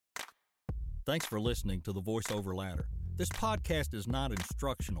thanks for listening to the Voiceover Ladder. This podcast is not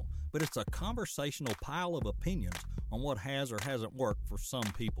instructional, but it's a conversational pile of opinions on what has or hasn't worked for some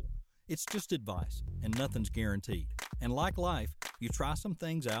people. It's just advice, and nothing's guaranteed. And like life, you try some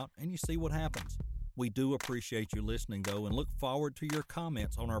things out and you see what happens. We do appreciate you listening, though, and look forward to your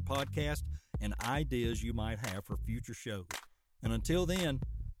comments on our podcast and ideas you might have for future shows. And until then,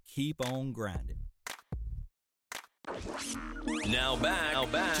 keep on grinding. Now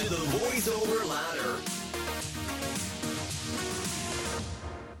back to the Voiceover Ladder.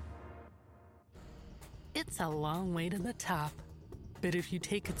 It's a long way to the top, but if you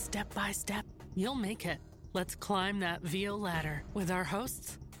take it step by step, you'll make it. Let's climb that VO ladder with our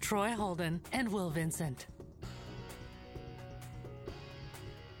hosts, Troy Holden and Will Vincent.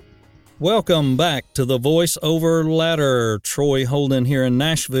 Welcome back to the Voiceover Ladder. Troy Holden here in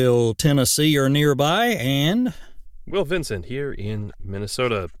Nashville, Tennessee or nearby, and Will Vincent here in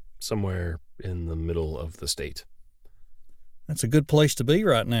Minnesota, somewhere in the middle of the state. That's a good place to be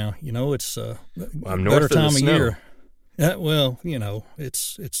right now. You know, it's I'm better north time of the of snow. year. Yeah, well, you know,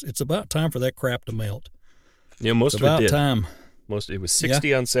 it's about time for that crap to melt. Yeah, most It's of it about did. time. It was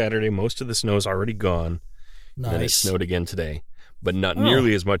 60 on Saturday. Most of the snow's already gone. Nice. And it snowed again today, but not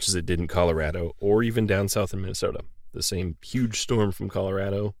nearly as much as it did in Colorado or even down south in Minnesota. The same huge storm from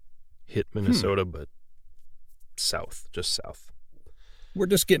Colorado hit Minnesota, but just south. We're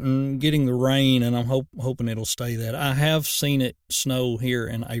just getting the rain, and I'm hoping it'll stay that. I have seen it snow here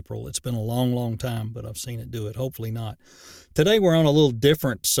in April. It's been a long, long time, but I've seen it do it. Hopefully not. Today we're on a little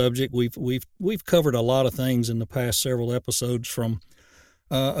different subject. We've covered a lot of things in the past several episodes, from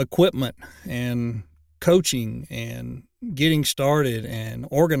equipment and coaching and getting started and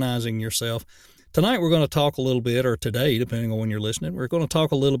organizing yourself. Tonight we're going to talk a little bit, or today, depending on when you're listening, we're going to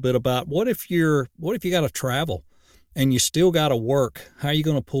talk a little bit about what if you got to travel and you still got to work. How are you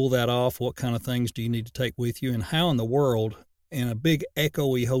going to pull that off? What kind of things do you need to take with you? And how in the world, in a big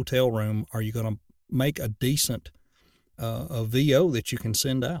echoey hotel room, are you going to make a decent a VO that you can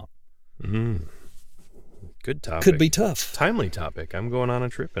send out? Good topic. Could be tough. Timely topic. I'm going on a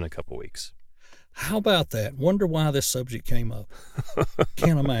trip in a couple weeks. How about that? Wonder why this subject came up.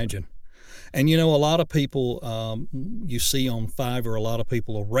 Can't imagine. And, you know, a lot of people you see on Fiverr, a lot of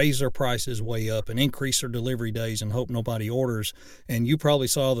people will raise their prices way up and increase their delivery days and hope nobody orders. And you probably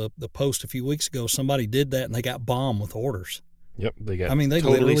saw the post a few weeks ago. Somebody did that and they got bombed with orders. Yep, they they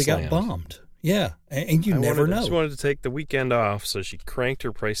totally literally slammed. got bombed. Yeah, and you never know. I just wanted to take the weekend off, so she cranked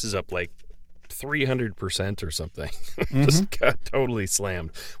her prices up like 300% or something. Just got totally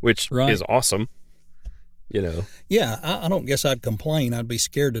slammed, which is awesome. You know. Yeah, I don't guess I'd complain. I'd be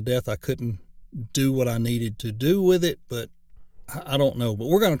scared to death I couldn't do what I needed to do with it, but I don't know. But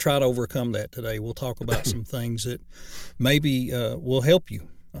we're going to try to overcome that today. We'll talk about some things that maybe will help you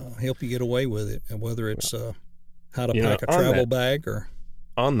get away with it, and whether it's how to pack a travel bag or.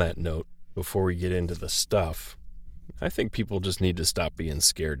 On that note, before we get into the stuff, I think people just need to stop being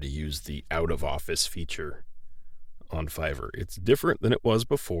scared to use the out-of-office feature on Fiverr. It's different than it was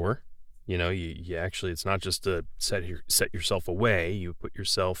before. You know, you actually, it's not just to set yourself away. You put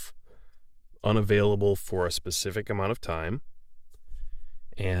yourself unavailable for a specific amount of time.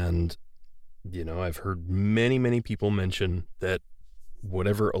 And, you know, I've heard many, many people mention that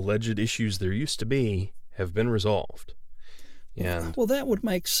whatever alleged issues there used to be have been resolved. And well, that would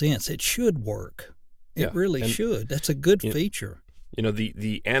make sense. It should work. It really should. That's a good feature. You know,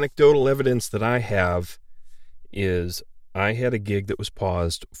 the anecdotal evidence that I have is I had a gig that was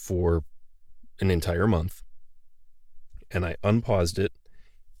paused for an entire month, and I unpaused it,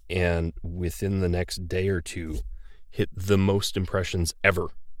 and within the next day or two, hit the most impressions ever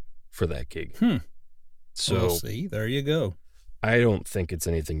for that gig. So, well, see, there you go. I don't think it's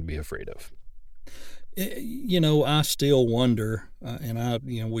anything to be afraid of. You know, I still wonder,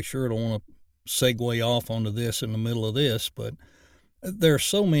 and we sure don't want to segue off onto this in the middle of this, but there are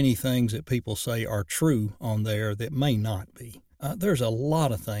so many things that people say are true on there that may not be. There's a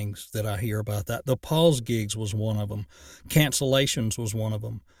lot of things that I hear about that. The pause gigs was one of them. Cancellations was one of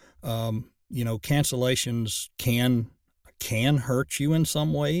them. You know, cancellations can hurt you in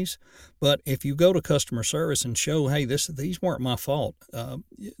some ways, but if you go to customer service and show, hey, these weren't my fault,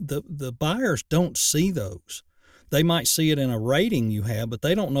 the buyers don't see those. They might see it in a rating you have, but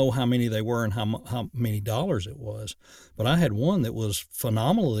they don't know how many they were and how many dollars it was. But I had one that was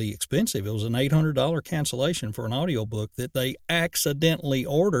phenomenally expensive. It was an $800 cancellation for an audiobook that they accidentally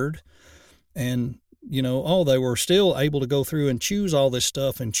ordered, and they were still able to go through and choose all this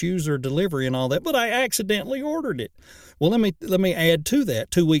stuff and choose their delivery and all that, but I accidentally ordered it. Well, let me add to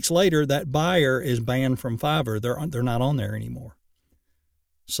that. 2 weeks later, that buyer is banned from Fiverr. They're not on there anymore.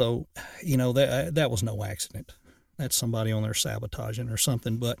 So, that was no accident. That's somebody on there sabotaging or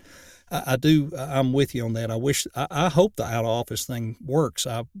something. But I'm with you on that. I hope the out of office thing works.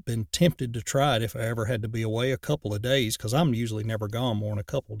 I've been tempted to try it if I ever had to be away a couple of days, because I'm usually never gone more than a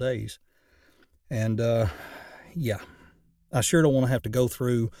couple of days. And, yeah, I sure don't want to have to go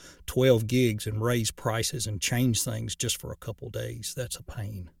through 12 gigs and raise prices and change things just for a couple of days. That's a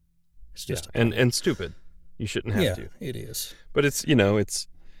pain. It's just a pain. And stupid. You shouldn't have to. Yeah, it is. But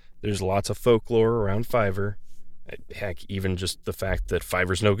there's lots of folklore around Fiverr. Heck, even just the fact that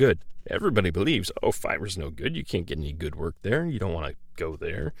Fiverr's no good. Everybody believes, Fiverr's no good. You can't get any good work there. You don't want to go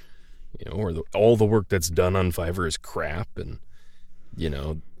there. Or all the work that's done on Fiverr is crap. And,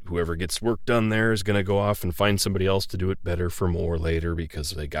 whoever gets work done there is going to go off and find somebody else to do it better for more later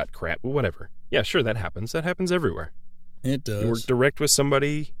because they got crap. Whatever. Yeah, sure, that happens. That happens everywhere. It does. You work direct with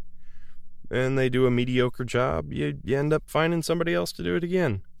somebody and they do a mediocre job, you end up finding somebody else to do it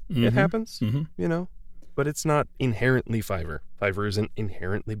again. Mm-hmm. It happens, but it's not inherently Fiverr. Fiverr isn't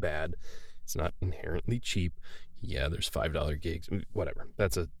inherently bad. It's not inherently cheap. Yeah, there's $5 gigs, whatever.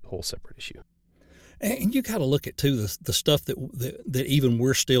 That's a whole separate issue. And you got to look at, too, the stuff that even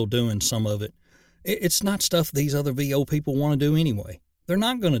we're still doing, some of it. It's not stuff these other VO people want to do anyway. They're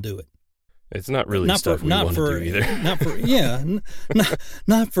not going to do it. It's not really stuff we want to do either.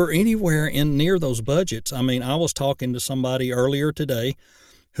 Not for anywhere in near those budgets. I mean, I was talking to somebody earlier today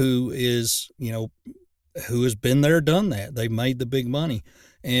who has been there, done that. They've made the big money.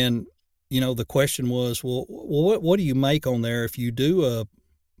 And, the question was, well, what do you make on there if you do a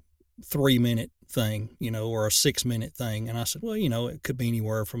 3-minute thing, or a 6-minute thing? And I said, well, it could be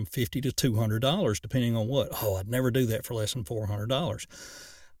anywhere from $50 to $200, depending on what. I'd never do that for less than $400.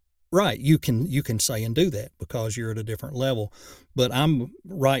 Right, you can say and do that because you're at a different level. But I'm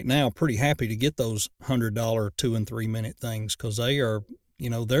right now pretty happy to get those $100 2- and 3-minute things, because they are,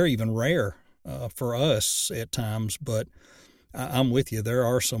 they're even rare for us at times. But I'm with you. There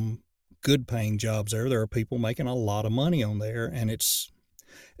are some good paying jobs there. There are people making a lot of money on there, and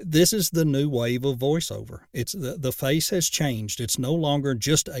this is the new wave of voiceover. It's the face has changed. It's no longer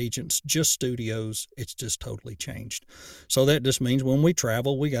just agents, just studios. It's just totally changed. So that just means when we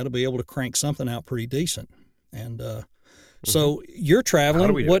travel, we got to be able to crank something out pretty decent. And so you're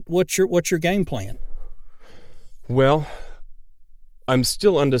traveling. What's your game plan? Well, I'm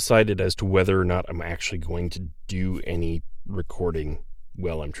still undecided as to whether or not I'm actually going to do any recording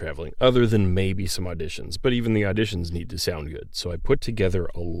while I'm traveling, other than maybe some auditions. But even the auditions need to sound good. So I put together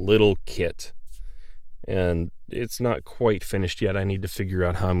a little kit, and it's not quite finished yet. I need to figure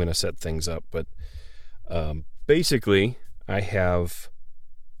out how I'm going to set things up. But basically, I have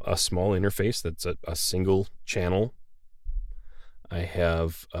a small interface that's a single channel. I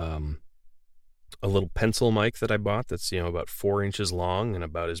have a little pencil mic that I bought that's about 4 inches long and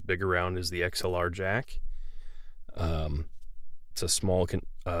about as big around as the XLR jack. It's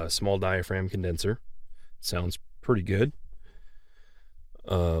a small diaphragm condenser. Sounds pretty good.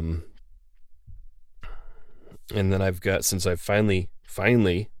 And then I've got, since I've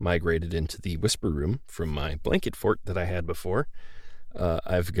finally migrated into the whisper room from my blanket fort that I had before,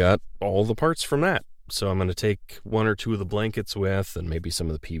 I've got all the parts from that. So I'm going to take 1 or 2 of the blankets with, and maybe some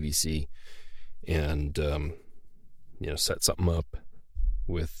of the PVC, and set something up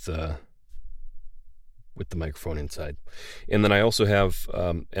with the microphone inside. And then I also have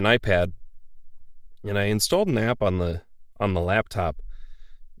an iPad, and I installed an app on the laptop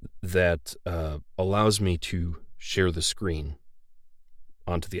that allows me to share the screen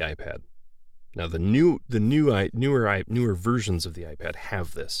onto the iPad. Now the newer versions of the iPad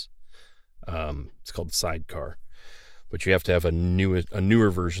have this. It's called Sidecar, but you have to have a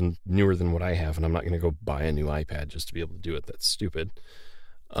newer version, newer than what I have, and I'm not going to go buy a new iPad just to be able to do it. That's stupid.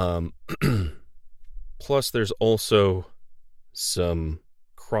 Plus, there's also some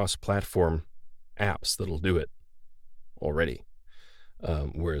cross-platform apps that'll do it already.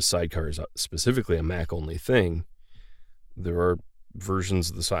 Whereas Sidecar is specifically a Mac-only thing. There are versions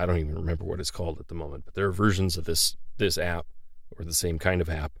of this, I don't even remember what it's called at the moment, but there are versions of this app, or the same kind of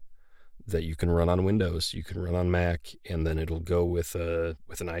app, that you can run on Windows, you can run on Mac, and then it'll go with an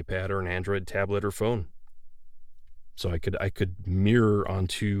iPad or an Android tablet or phone. So I could mirror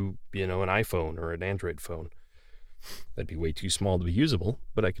onto, an iPhone or an Android phone. That'd be way too small to be usable,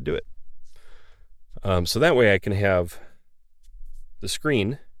 but I could do it. So that way I can have the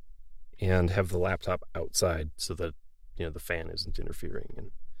screen and have the laptop outside so that, the fan isn't interfering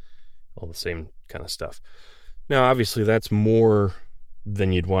and all the same kind of stuff. Now, obviously, that's more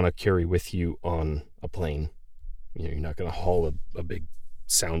than you'd want to carry with you on a plane. You're not going to haul a big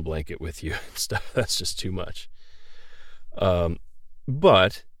sound blanket with you and stuff. That's just too much.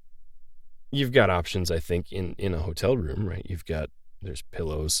 But you've got options, I think, in a hotel room, right? There's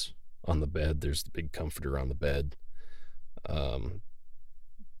pillows on the bed. There's the big comforter on the bed.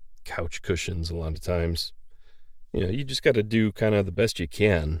 Couch cushions a lot of times. You just got to do kind of the best you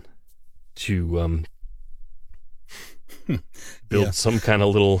can to build some kind of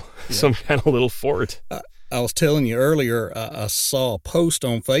little fort. I was telling you earlier, I saw a post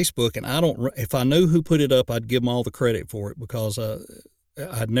on Facebook, and if I knew who put it up, I'd give them all the credit for it because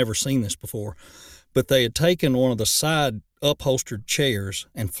I'd never seen this before. But they had taken one of the side upholstered chairs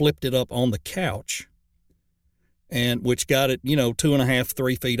and flipped it up on the couch, and which got it, 2.5,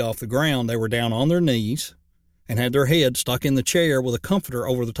 3 feet off the ground. They were down on their knees and had their head stuck in the chair with a comforter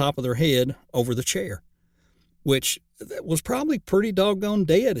over the top of their head over the chair, which was probably pretty doggone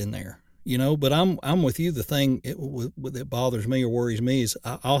dead in there. But I'm with you. The thing that bothers me or worries me is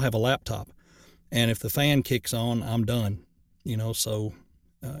I'll have a laptop, and if the fan kicks on, I'm done. So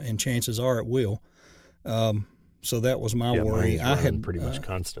and chances are it will. So that was my worry. I had pretty much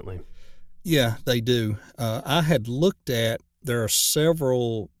constantly. Yeah, they do. I had looked at. There are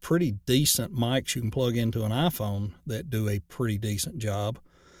several pretty decent mics you can plug into an iPhone that do a pretty decent job.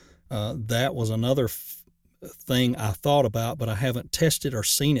 That was another thing I thought about, but I haven't tested or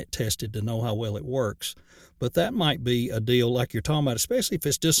seen it tested to know how well it works. But that might be a deal like you're talking about, especially if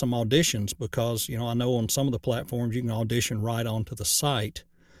it's just some auditions, because, I know on some of the platforms you can audition right onto the site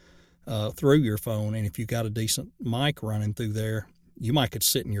through your phone. And if you got a decent mic running through there, you might could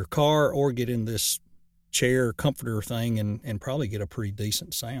sit in your car or get in this chair comforter thing and probably get a pretty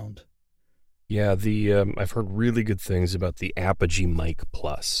decent sound. Yeah, I've heard really good things about the Apogee Mic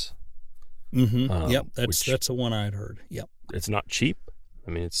Plus. Mm-hmm. Yep, that's the one I'd heard. Yep. It's not cheap.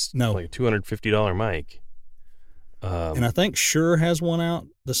 I mean, it's like a $250 mic. And I think Shure has one out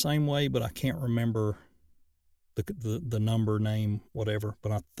the same way, but I can't remember the number, name, whatever.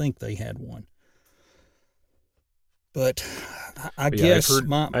 But I think they had one. But I guess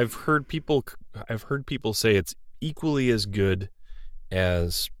I've heard people say it's equally as good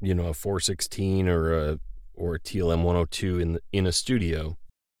as a 416 or a TLM 102 in a studio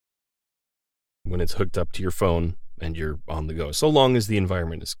when it's hooked up to your phone and you're on the go, so long as the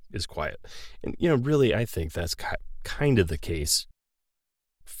environment is quiet. And really, I think that's kind of the case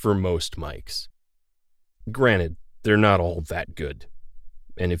for most mics. Granted, they're not all that good.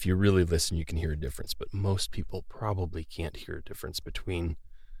 And if you really listen, you can hear a difference. But most people probably can't hear a difference between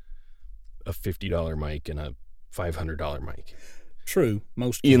a $50 mic and a $500 mic. True.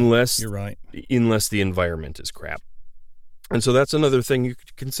 You're right. Unless the environment is crap. And so that's another thing you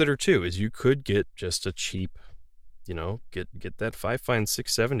could consider too, is you could get just a cheap, get that Fifine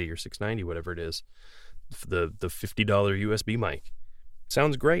 670 or 690, whatever it is, the $50 USB mic.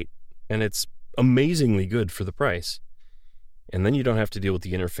 Sounds great. And it's amazingly good for the price. And then you don't have to deal with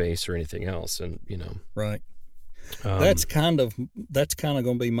the interface or anything else. And, Right. That's kind of going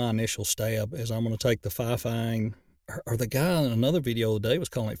to be my initial stab, is I'm going to take the Fifine, or the guy in another video the other day was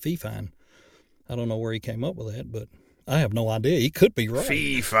calling it Fifine. I don't know where he came up with that, but I have no idea. He could be right.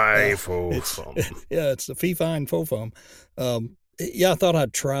 Fee-fi fo fum. Yeah, it's the Fifine fo fum. I thought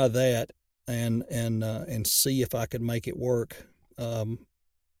I'd try that and see if I could make it work,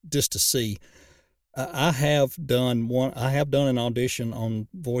 just to see. I have done an audition on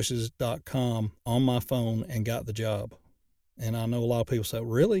voices.com on my phone and got the job. And I know a lot of people say,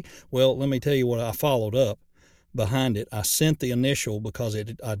 really? Well, let me tell you what I followed up behind it. I sent the initial because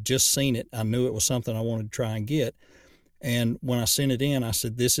I'd just seen it. I knew it was something I wanted to try and get. And when I sent it in, I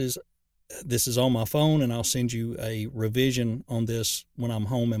said, this is on my phone, and I'll send you a revision on this when I'm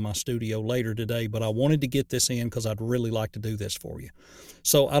home in my studio later today. But I wanted to get this in because I'd really like to do this for you.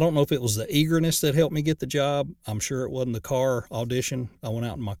 So I don't know if it was the eagerness that helped me get the job. I'm sure it wasn't the car audition. I went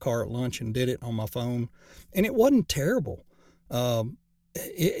out in my car at lunch and did it on my phone, and it wasn't terrible.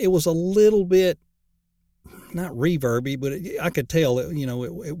 It was a little bit, not reverby, but I could tell it,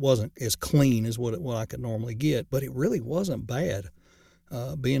 it wasn't as clean as what I could normally get, but it really wasn't bad.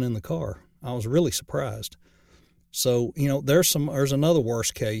 Being in the car, I was really surprised. So, there's another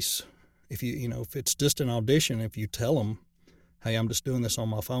worst case. If if it's just an audition, if you tell them, hey, I'm just doing this on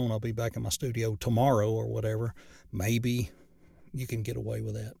my phone, I'll be back in my studio tomorrow or whatever, maybe you can get away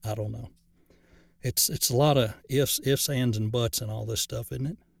with that. I don't know. It's a lot of ifs, ands, and buts and all this stuff, isn't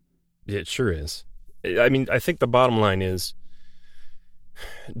it? It sure is. I mean, I think the bottom line is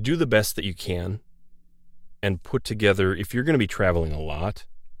do the best that you can and put together, if you're going to be traveling a lot,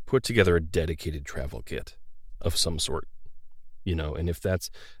 put together a dedicated travel kit of some sort, and if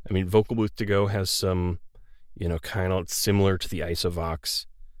that's, Vocal Booth To Go has some, kind of similar to the Isovox.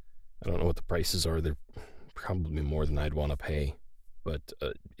 I don't know what the prices are. They're probably more than I'd want to pay. but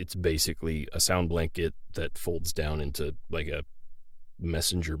it's basically a sound blanket that folds down into like a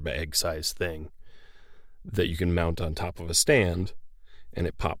messenger bag size thing that you can mount on top of a stand, and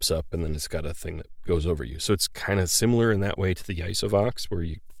it pops up, and then it's got a thing that goes over you. So it's kind of similar in that way to the Isovox, where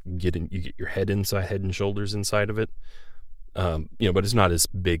you get your head and shoulders inside of it. But it's not as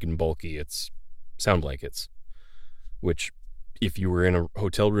big and bulky. It's sound blankets, which if you were in a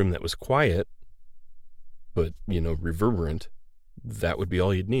hotel room that was quiet, but, reverberant, that would be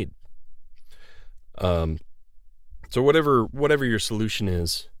all you'd need. So whatever your solution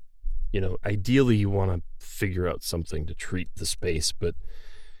is, ideally you want to figure out something to treat the space, but,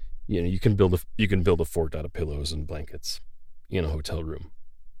 you can build a fort out of pillows and blankets in a hotel room.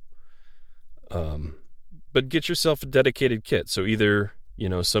 But get yourself a dedicated kit. So either,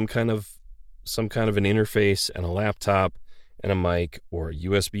 some kind of an interface and a laptop and a mic, or a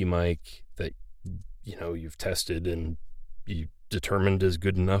USB mic that, you've tested and you determined is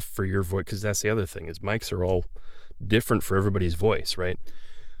good enough for your voice. Because that's the other thing, is mics are all different for everybody's voice, right?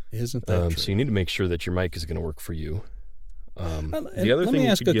 Isn't that true? So you need to make sure that your mic is going to work for you. The other let thing me you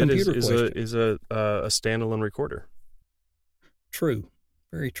ask could a get is computer a standalone recorder. True.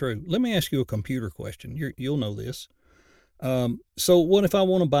 Very true. Let me ask you a computer question. You'll know this. So what if I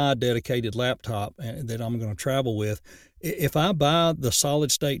want to buy a dedicated laptop that I'm going to travel with? If I buy the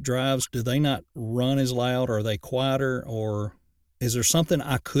solid state drives, do they not run as loud? Are they quieter? Or is there something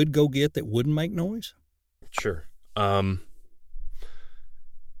I could go get that wouldn't make noise? Sure. The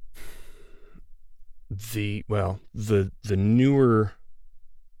newer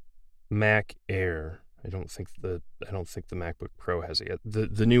Mac Air, I don't think the MacBook Pro has it yet.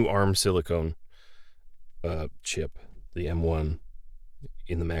 The new ARM silicone chip, the M1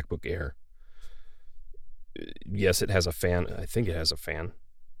 in the MacBook Air. Yes, it has a fan. I think it has a fan.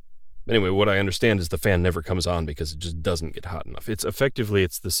 Anyway, what I understand is the fan never comes on because it just doesn't get hot enough. It's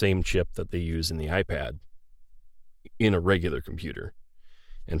the same chip that they use in the iPad in a regular computer.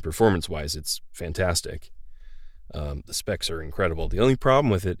 And performance-wise, it's fantastic. The specs are incredible. The only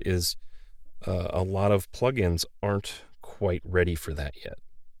problem with it is a lot of plugins aren't quite ready for that yet.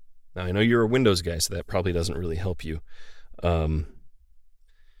 Now, I know you're a Windows guy, so that probably doesn't really help you. I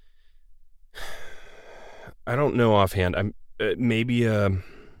don't know offhand. I'm maybe a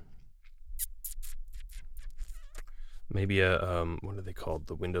what are they called?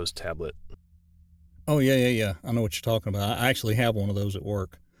 The Windows tablet. Oh, yeah. I know what you're talking about. I actually have one of those at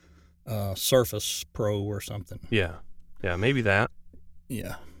work. Surface Pro or something. Yeah, maybe that.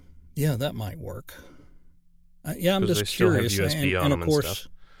 Yeah, that might work. I'm just still curious. Have USB on and them of course, and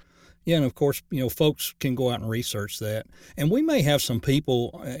stuff. Yeah, and of course, folks can go out and research that. And we may have some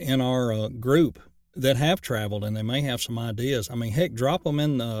people in our group that have traveled, and they may have some ideas. I mean, heck, drop them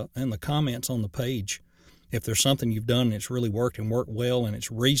in the comments on the page. If there's something you've done and it's really worked well and it's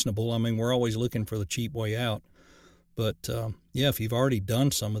reasonable. I mean, we're always looking for the cheap way out. But, if you've already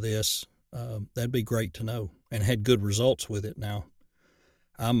done some of this, that'd be great to know and had good results with it. Now,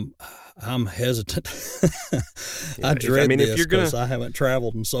 I'm hesitant. I dread this because I haven't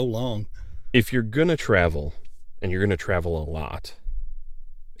traveled in so long. If you're going to travel, and you're going to travel a lot,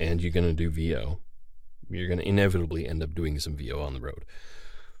 and you're going to do VO, you're going to inevitably end up doing some VO on the road.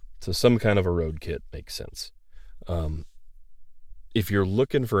 So some kind of a road kit makes sense. If you're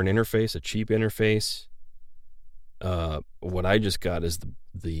looking for an interface, a cheap interface, what I just got is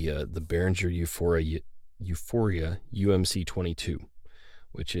the Behringer Euphoria UMC22,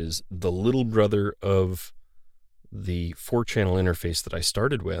 which is the little brother of the 4-channel interface that I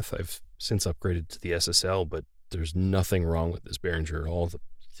started with. I've since upgraded to the SSL, but there's nothing wrong with this Behringer at all. The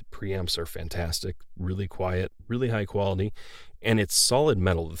preamps are fantastic, really quiet, really high quality, and it's solid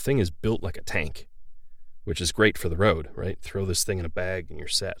metal. The thing is built like a tank, which is great for the road, right? Throw this thing in a bag and you're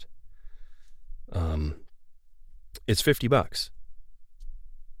set. It's $50.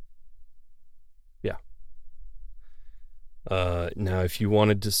 Yeah. Now, if you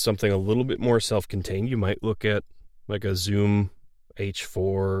wanted something a little bit more self-contained, you might look at like a Zoom H4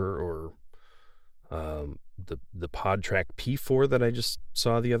 or the PodTrack P4 that I just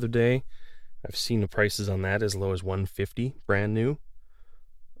saw the other day. I've seen the prices on that as low as $150, brand new.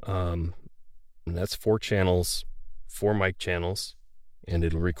 And that's 4 channels, 4 mic channels, and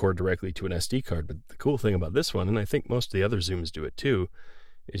it'll record directly to an SD card. But the cool thing about this one, and I think most of the other Zooms do it too,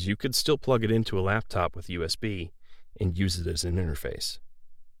 is you could still plug it into a laptop with USB and use it as an interface.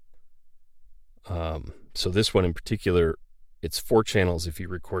 So this one in particular, it's 4 channels if you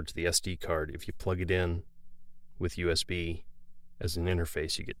record to the SD card. If you plug it in with USB as an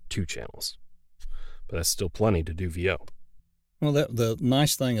interface, you get 2 channels. But that's still plenty to do VO. Well, the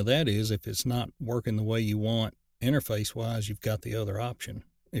nice thing of that is if it's not working the way you want interface-wise, you've got the other option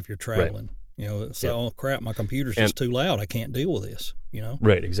if you're traveling. Right. You know, it's oh, crap, my computer's just too loud. I can't deal with this, you know?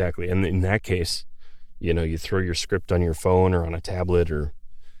 Right, exactly. And in that case, you know, you throw your script on your phone or on a tablet, or,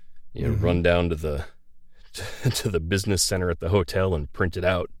 you know, run down to the business center at the hotel and print it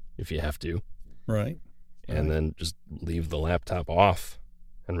out if you have to. Right. And then just leave the laptop off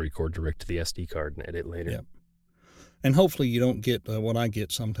and record direct to the SD card and edit later. Yep. And hopefully you don't get what I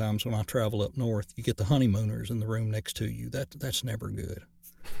get sometimes when I travel up north. You get the honeymooners in the room next to you. That's never good.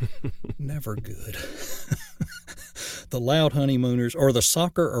 Never good. The loud honeymooners, or the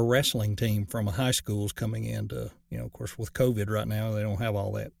soccer or wrestling team from a high school's coming in to, you know, of course, with COVID right now, they don't have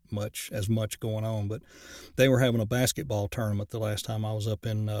all that as much going on. But they were having a basketball tournament the last time I was up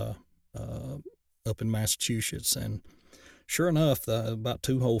in Massachusetts, and sure enough, about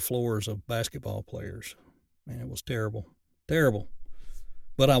 2 whole floors of basketball players. Man, it was terrible.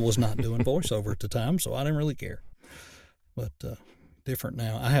 But I was not doing voiceover at the time, so I didn't really care. But different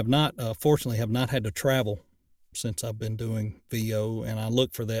now. I have not, fortunately, have not had to travel since I've been doing VO, and I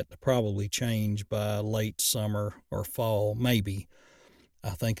look for that to probably change by late summer or fall, maybe. I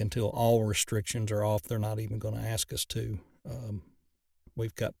think until all restrictions are off, they're not even going to ask us to.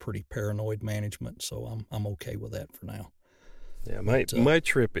 We've got pretty paranoid management, so I'm okay with that for now. Yeah, my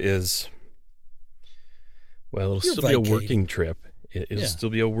trip is... Well, it'll still be a working trip. It'll still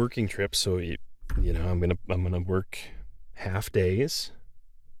be a working trip. So, you know, I'm gonna work half days,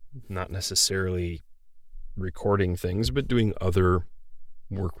 not necessarily recording things, but doing other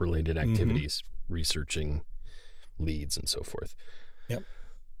work-related activities, researching leads and so forth. Yep.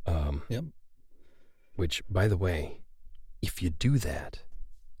 Which, by the way, if you do that,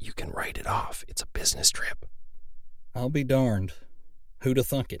 you can write it off. It's a business trip. I'll be darned. Who'd have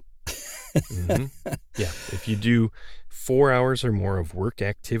thunk it? Yeah, if you do 4 hours or more of work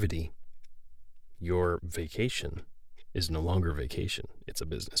activity, your vacation is no longer vacation. It's a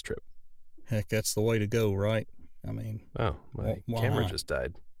business trip. Heck, that's the way to go, right? I mean... Oh, my camera just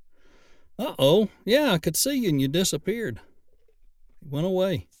died. Uh-oh. Yeah, I could see you and you disappeared. You went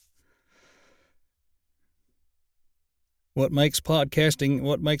away. What makes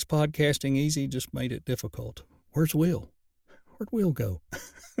podcasting easy just made it difficult. Where's Will? Where'd Will go?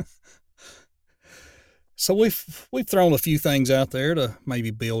 So we've thrown a few things out there to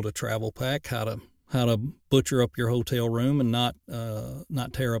maybe build a travel pack, how to butcher up your hotel room and not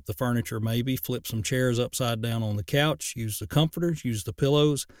tear up the furniture, maybe flip some chairs upside down on the couch, use the comforters, use the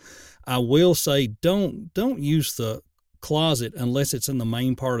pillows. I will say don't use the closet unless it's in the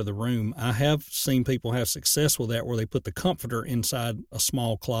main part of the room. I have seen people have success with that, where they put the comforter inside a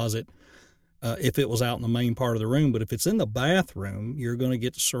small closet if it was out in the main part of the room. But if it's in the bathroom, you're going to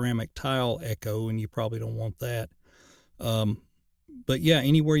get the ceramic tile echo, and you probably don't want that. But yeah,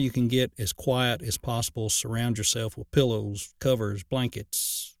 anywhere you can get as quiet as possible, surround yourself with pillows, covers,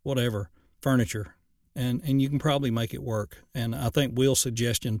 blankets, whatever, furniture, and you can probably make it work. And I think Will's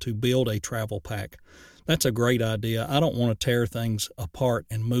suggestion to build a travel pack, that's a great idea. I don't want to tear things apart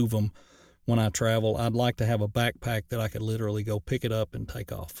and move them when I travel. I'd like to have a backpack that I could literally go pick it up and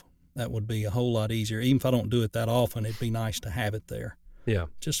take off. That would be a whole lot easier. Even if I don't do it that often, it'd be nice to have it there. Yeah.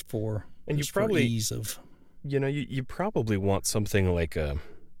 Just for ease of... You know, you probably want something like a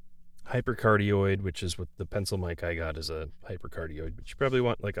hypercardioid, which is what the pencil mic I got is a hypercardioid. But you probably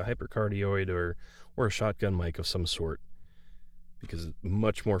want like a hypercardioid or a shotgun mic of some sort, because it's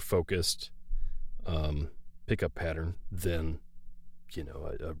much more focused pickup pattern than, you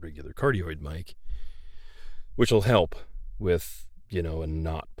know, a regular cardioid mic, which will help with, you know, a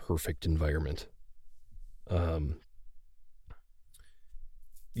not perfect environment.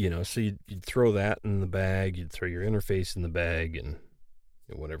 You know, so you'd throw that in the bag, you'd throw your interface in the bag, and,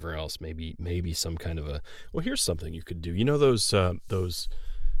 you know, whatever else, maybe some kind of a, well, here's something you could do. You know those well,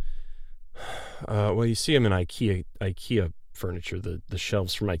 you see them in IKEA furniture, the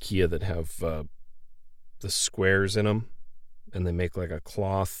shelves from IKEA that have the squares in them, and they make like a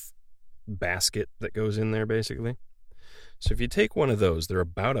cloth basket that goes in there, basically. So if you take one of those, they're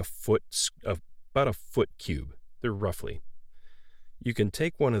about a foot cube. They're roughly. You can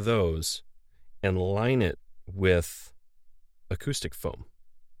take one of those and line it with acoustic foam,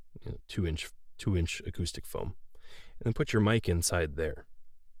 2-inch acoustic foam, and then put your mic inside there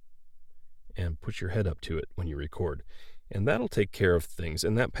and put your head up to it when you record. And that'll take care of things,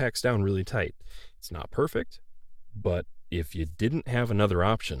 and that packs down really tight. It's not perfect, but if you didn't have another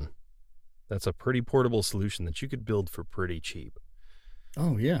option, that's a pretty portable solution that you could build for pretty cheap.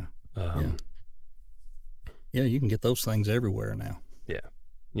 Oh, yeah. Yeah, you can get those things everywhere now. Yeah.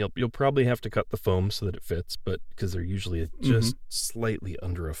 You'll probably have to cut the foam so that it fits, but because they're usually just slightly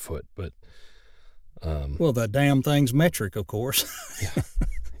under a foot. But Well, that damn thing's metric, of course. Yeah,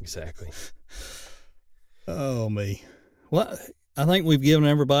 exactly. Oh, me. Well, I think we've given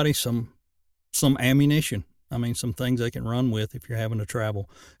everybody some ammunition. I mean, some things they can run with if you're having to travel.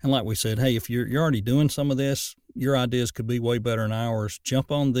 And like we said, hey, if you're already doing some of this, your ideas could be way better than ours. Jump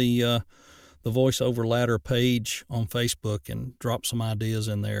on the voiceover ladder page on Facebook and drop some ideas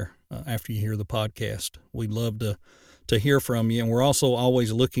in there after you hear the podcast. We'd love to hear from you, and we're also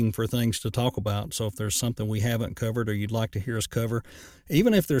always looking for things to talk about. So if there's something we haven't covered or you'd like to hear us cover,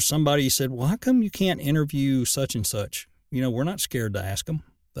 even if there's somebody you said, well, how come you can't interview such and such? We're not scared to ask them.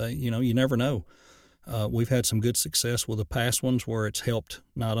 You never know. We've had some good success with the past ones where it's helped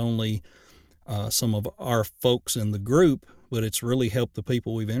not only some of our folks in the group, but it's really helped the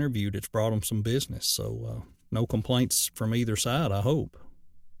people we've interviewed. It's brought them some business. So no complaints from either side, I hope.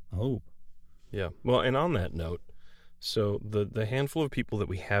 Yeah. Well, and on that note, so the handful of people that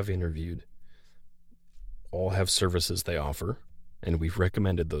we have interviewed all have services they offer, and we've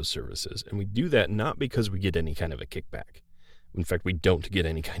recommended those services. And we do that not because we get any kind of a kickback. In fact, we don't get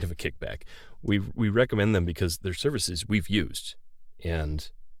any kind of a kickback. We recommend them because they're services we've used,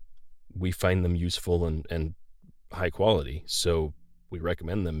 and we find them useful and high quality. So we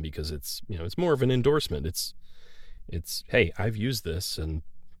recommend them because it's more of an endorsement. It's hey, I've used this and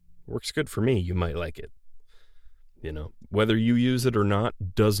works good for me. You might like it. Whether you use it or not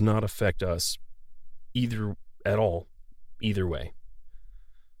does not affect us either way.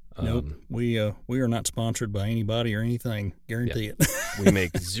 Nope. We are not sponsored by anybody or anything. Guarantee it. We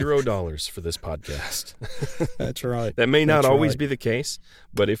make $0 for this podcast. That's right. That may not always be the case,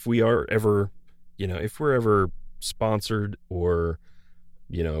 but if we are ever, if we're ever sponsored or,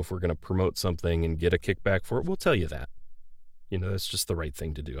 if we're going to promote something and get a kickback for it, we'll tell you that. That's just the right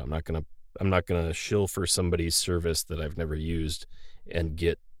thing to do. I'm not going to shill for somebody's service that I've never used and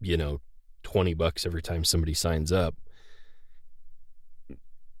get, $20 every time somebody signs up.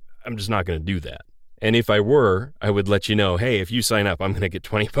 I'm just not going to do that. And if I were, I would let you know, hey, if you sign up, I'm going to get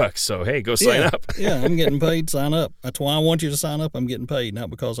 $20. So, hey, go sign up. Yeah, I'm getting paid. Sign up. That's why I want you to sign up. I'm getting paid,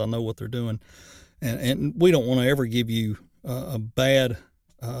 not because I know what they're doing. And we don't want to ever give you a bad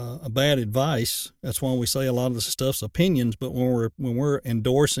advice. That's why we say a lot of this stuff's opinions. But when we're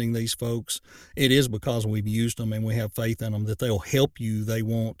endorsing these folks, it is because we've used them and we have faith in them that they'll help you. They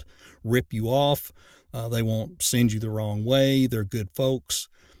won't rip you off. They won't send you the wrong way. They're good folks.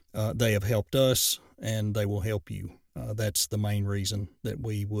 They have helped us, and they will help you. That's the main reason that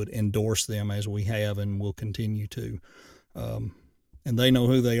we would endorse them as we have and will continue to. And they know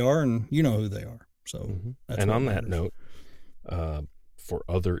who they are, and you know who they are. So, that's and on matters. That note, for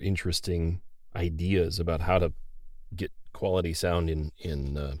other interesting ideas about how to get quality sound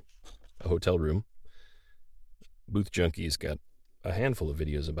in a hotel room, Booth Junkie's got a handful of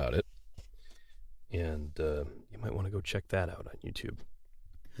videos about it, and you might want to go check that out on YouTube.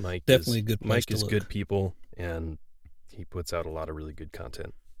 Mike Definitely a good place Mike to is look. good people, and he puts out a lot of really good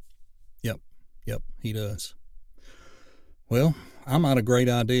content. Yep, he does. Well, I'm out of great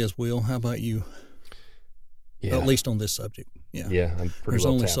ideas, Will. How about you? Yeah. At least on this subject. Yeah. I'm pretty There's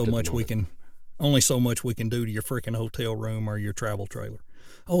well only tapped so at the much moment. only so much we can do to your freaking hotel room or your travel trailer.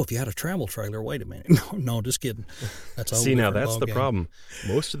 Oh, if you had a travel trailer, wait a minute. No, just kidding. That's a whole See, now different that's the ballgame. problem.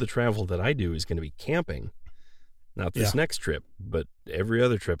 Most of the travel that I do is going to be camping. Not this next trip, but every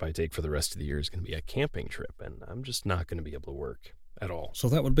other trip I take for the rest of the year is going to be a camping trip, and I'm just not going to be able to work at all. So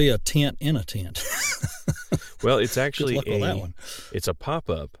that would be a tent in a tent. Well, it's actually Good luck with that one. It's a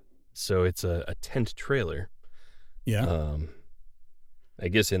pop-up, so it's a tent trailer. Yeah. I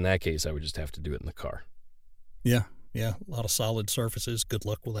guess in that case, I would just have to do it in the car. Yeah. A lot of solid surfaces. Good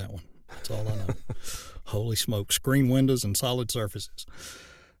luck with that one. That's all I know. Holy smoke. Screen windows and solid surfaces.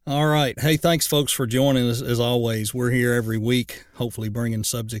 All right. Hey, thanks, folks, for joining us. As always, we're here every week, hopefully bringing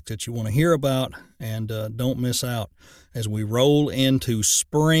subjects that you want to hear about. And don't miss out as we roll into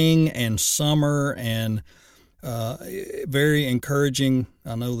spring and summer and very encouraging.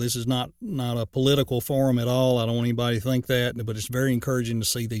 I know this is not a political forum at all. I don't want anybody to think that, but it's very encouraging to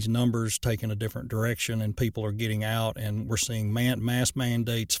see these numbers taking a different direction and people are getting out, and we're seeing mass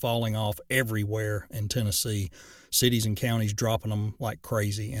mandates falling off everywhere in Tennessee. Cities and counties dropping them like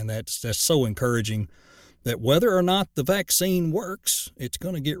crazy, and that's so encouraging that whether or not the vaccine works, it's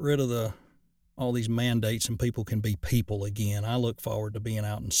going to get rid of all these mandates and people can be people again. I look forward to being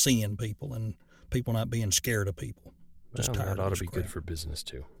out and seeing people and people not being scared of people. Just tired that ought of to be crap. good for business,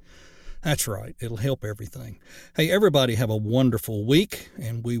 too. That's right. It'll help everything. Hey, everybody have a wonderful week,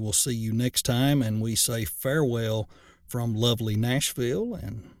 and we will see you next time. And we say farewell from lovely Nashville,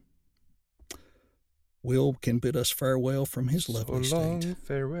 and Will can bid us farewell from his lovely So long, state.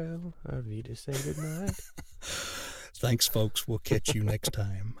 farewell, I'll be to say goodnight. Thanks, folks. We'll catch you next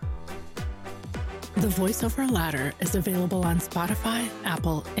time. The VoiceOver Ladder is available on Spotify,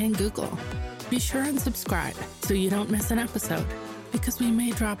 Apple, and Google. Be sure and subscribe so you don't miss an episode, because we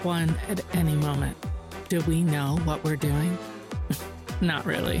may drop one at any moment. Do we know what we're doing? Not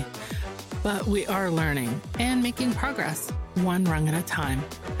really. But we are learning and making progress, one rung at a time,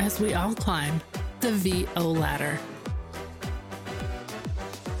 as we all climb the VO ladder.